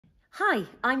Hi,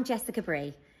 I'm Jessica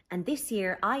Bray, and this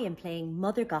year I am playing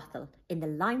Mother Gothel in the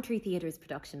Lime Tree Theatre's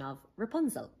production of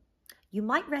Rapunzel. You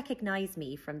might recognise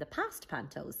me from the past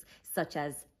pantos, such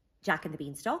as Jack and the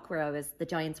Beanstalk, where I was the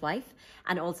giant's wife,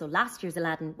 and also last year's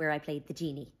Aladdin, where I played the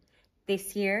genie.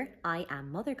 This year, I am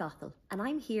Mother Gothel, and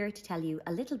I'm here to tell you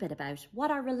a little bit about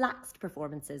what our relaxed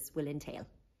performances will entail.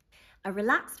 A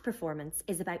relaxed performance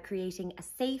is about creating a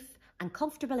safe and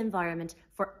comfortable environment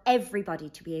for everybody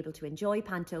to be able to enjoy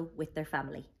panto with their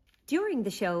family. During the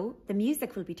show, the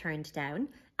music will be turned down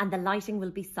and the lighting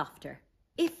will be softer.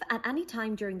 If at any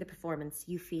time during the performance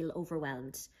you feel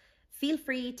overwhelmed, feel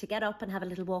free to get up and have a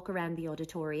little walk around the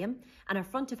auditorium, and our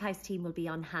front of house team will be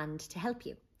on hand to help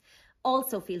you.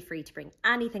 Also feel free to bring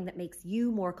anything that makes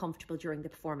you more comfortable during the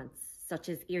performance, such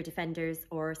as ear defenders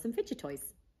or some fidget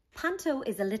toys. Panto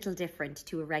is a little different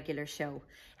to a regular show,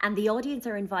 and the audience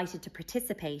are invited to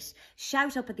participate,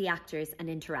 shout up at the actors and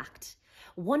interact.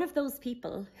 One of those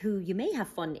people who you may have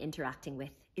fun interacting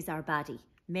with is our baddie,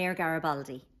 Mayor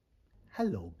Garibaldi.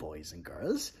 Hello boys and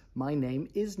girls, my name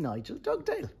is Nigel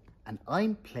Dugdale and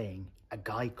I'm playing a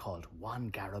guy called Juan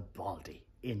Garibaldi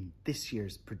in this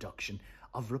year's production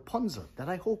of Rapunzel that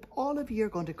I hope all of you are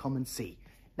going to come and see.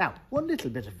 Now, one little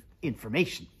bit of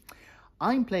information.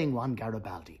 I'm playing Juan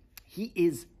Garibaldi. He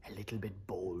is a little bit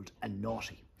bold and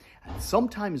naughty. And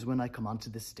sometimes when I come onto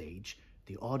the stage,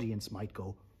 the audience might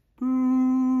go,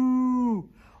 boo!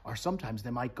 Or sometimes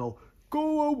they might go,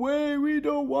 go away, we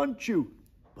don't want you.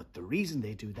 But the reason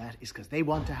they do that is because they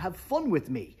want to have fun with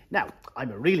me. Now,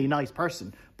 I'm a really nice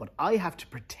person, but I have to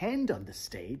pretend on the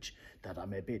stage that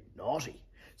I'm a bit naughty.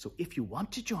 So if you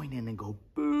want to join in and go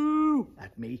boo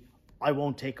at me, I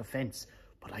won't take offence.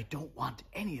 But I don't want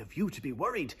any of you to be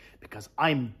worried because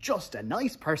I'm just a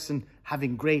nice person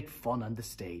having great fun on the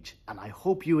stage. And I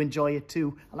hope you enjoy it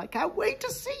too. And I can't wait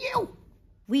to see you.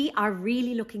 We are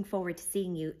really looking forward to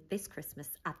seeing you this Christmas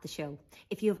at the show.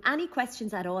 If you have any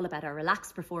questions at all about our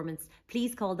relaxed performance,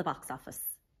 please call the box office.